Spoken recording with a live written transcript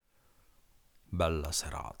bella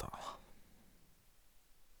serata.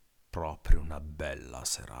 Proprio una bella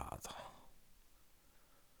serata.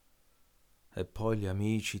 E poi gli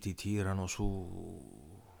amici ti tirano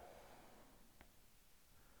su.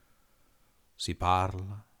 Si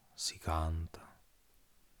parla, si canta,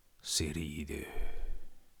 si ride.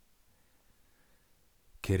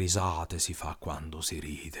 Che risate si fa quando si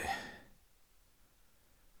ride.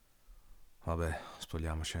 Vabbè,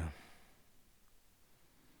 spogliamoci.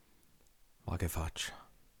 Ma che faccia?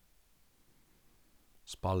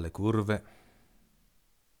 Spalle curve,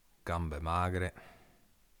 gambe magre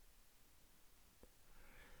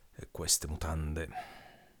e queste mutande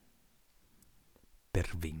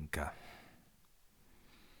per Vinca.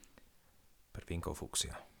 Per Vinca o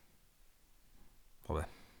fucsia. Vabbè,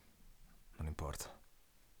 non importa.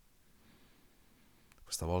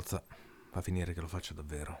 Questa volta va a finire che lo faccio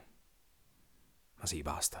davvero. Ma sì,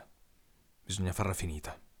 basta. Bisogna farla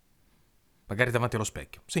finita. Magari davanti allo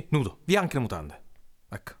specchio. Sì, nudo, via anche le mutande.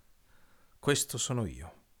 Ecco, questo sono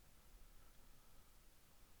io.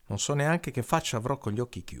 Non so neanche che faccia avrò con gli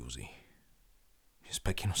occhi chiusi. Gli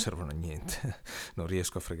specchi non servono a niente. Non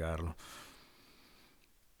riesco a fregarlo.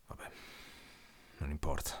 Vabbè, non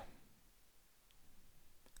importa.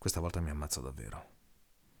 Questa volta mi ammazzo davvero.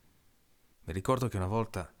 Mi ricordo che una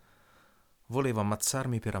volta volevo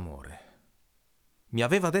ammazzarmi per amore. Mi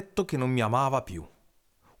aveva detto che non mi amava più.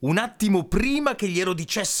 Un attimo prima che glielo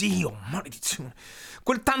dicessi io, maledizione.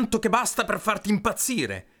 Quel tanto che basta per farti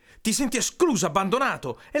impazzire. Ti senti escluso,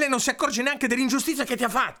 abbandonato, e lei non si accorge neanche dell'ingiustizia che ti ha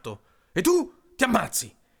fatto. E tu ti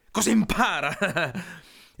ammazzi. Così impara.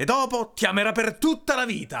 E dopo ti amerà per tutta la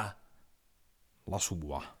vita. La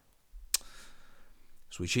sua.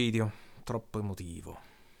 Suicidio, troppo emotivo.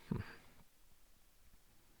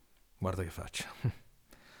 Guarda che faccia.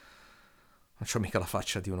 Non c'ho mica la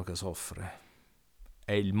faccia di uno che soffre.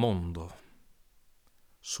 È il mondo.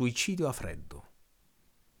 Suicidio a freddo.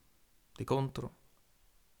 Di contro,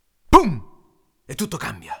 pum! E tutto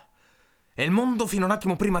cambia. E il mondo, fino a un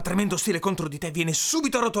attimo prima tremendo ostile contro di te, viene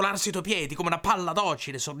subito a rotolarsi ai tuoi piedi come una palla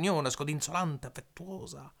docile, sorniona, scodinzolante,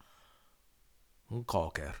 affettuosa. Un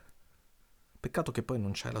cocker. Peccato che poi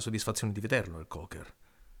non c'hai la soddisfazione di vederlo, il cocker.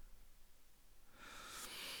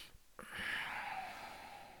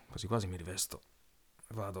 Quasi quasi mi rivesto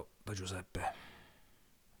e vado da Giuseppe.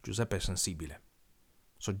 Giuseppe è sensibile.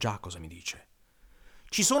 So già cosa mi dice.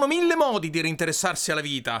 Ci sono 1000 modi di reinteressarsi alla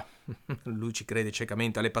vita. Lui ci crede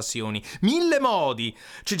ciecamente alle passioni. 1000 modi.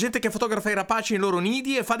 C'è gente che fotografa i rapaci nei loro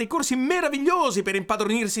nidi e fa dei corsi meravigliosi per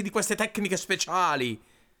impadronirsi di queste tecniche speciali.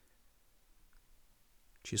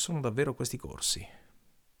 Ci sono davvero questi corsi.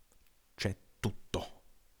 C'è tutto.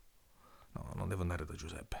 No, non devo andare da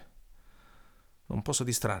Giuseppe. Non posso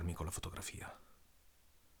distrarmi con la fotografia.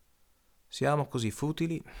 Siamo così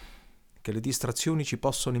futili che le distrazioni ci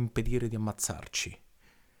possono impedire di ammazzarci.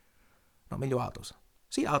 No, meglio Athos.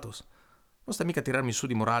 Sì, Athos. Non sta mica a tirarmi su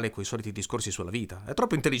di morale coi soliti discorsi sulla vita. È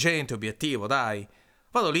troppo intelligente, obiettivo, dai.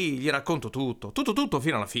 Vado lì, gli racconto tutto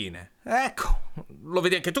fino alla fine. Ecco, lo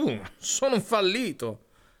vedi anche tu. Sono un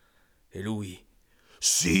fallito. E lui,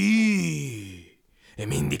 sì! E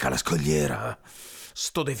mi indica la scogliera.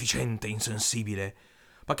 Sto deficiente, insensibile.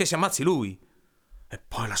 Ma che si ammazzi lui. E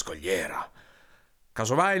poi la scogliera.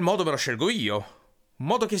 Casomai il modo me lo scelgo io. Un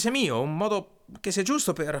modo che sia mio, un modo che sia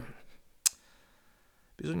giusto per...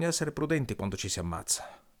 Bisogna essere prudenti quando ci si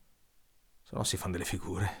ammazza. Se no si fanno delle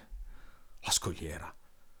figure. La scogliera.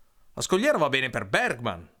 La scogliera va bene per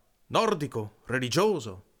Bergman. Nordico,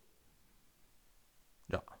 religioso.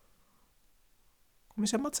 Già. Come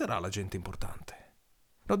si ammazzerà la gente importante?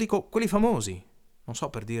 No, dico, quelli famosi. Non so,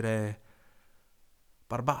 per dire...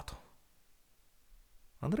 Barbato.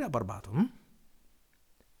 Andrea Barbato,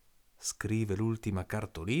 Scrive l'ultima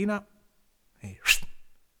cartolina e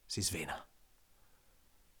si svena.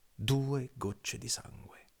 2 gocce di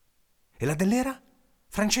sangue. E la dell'era?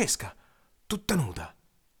 Francesca, tutta nuda.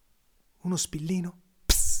 Uno spillino?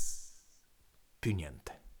 Psst. Più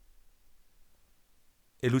niente.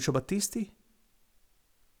 E Lucio Battisti?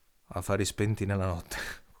 Affari spenti nella notte.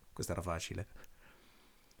 Questa era facile.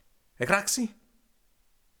 E Craxi?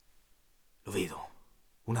 Lo vedo.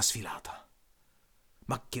 Una sfilata.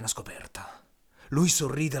 Macchina scoperta. Lui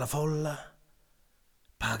sorride alla folla.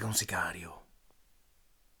 Paga un sicario.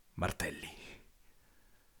 Martelli.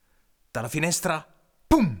 Dalla finestra,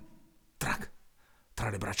 pum! Trac! Tra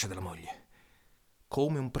le braccia della moglie.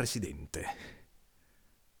 Come un presidente.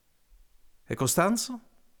 E Costanzo?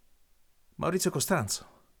 Maurizio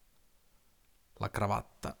Costanzo. La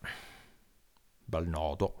cravatta. Bel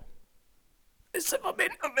nodo. E se va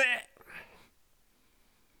bene a me?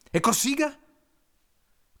 E Cossiga?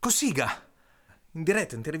 Cossiga! in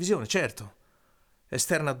diretta, in televisione, certo.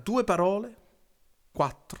 Esterna 2 parole,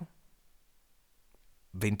 4,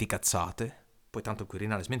 20 cazzate, poi tanto il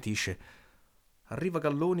Quirinale smentisce. Arriva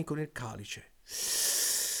Galloni con il calice.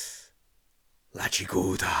 La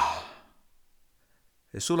cicuta.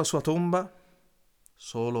 E sulla sua tomba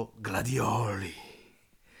solo gladioli.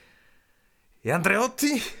 E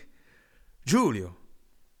Andreotti? Giulio.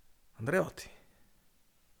 Andreotti.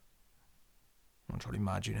 Non c'ho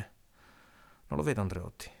l'immagine. Non lo vedo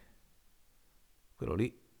Andreotti. Quello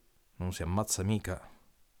lì non si ammazza mica.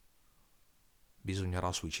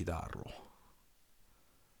 Bisognerà suicidarlo.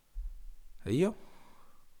 E io?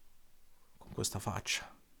 Con questa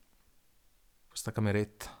faccia, questa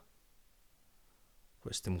cameretta,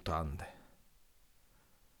 queste mutande.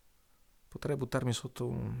 Potrei buttarmi sotto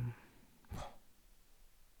un...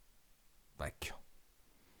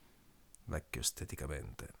 vecchio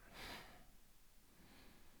esteticamente.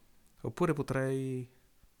 Oppure potrei...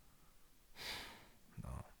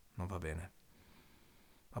 No, non va bene.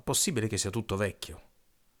 Ma possibile che sia tutto vecchio?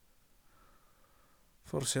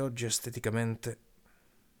 Forse oggi esteticamente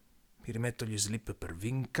mi rimetto gli slip per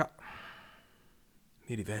Vinca,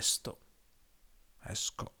 mi rivesto,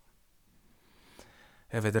 esco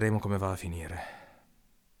e vedremo come va a finire.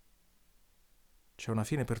 C'è una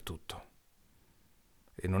fine per tutto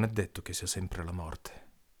e non è detto che sia sempre la morte.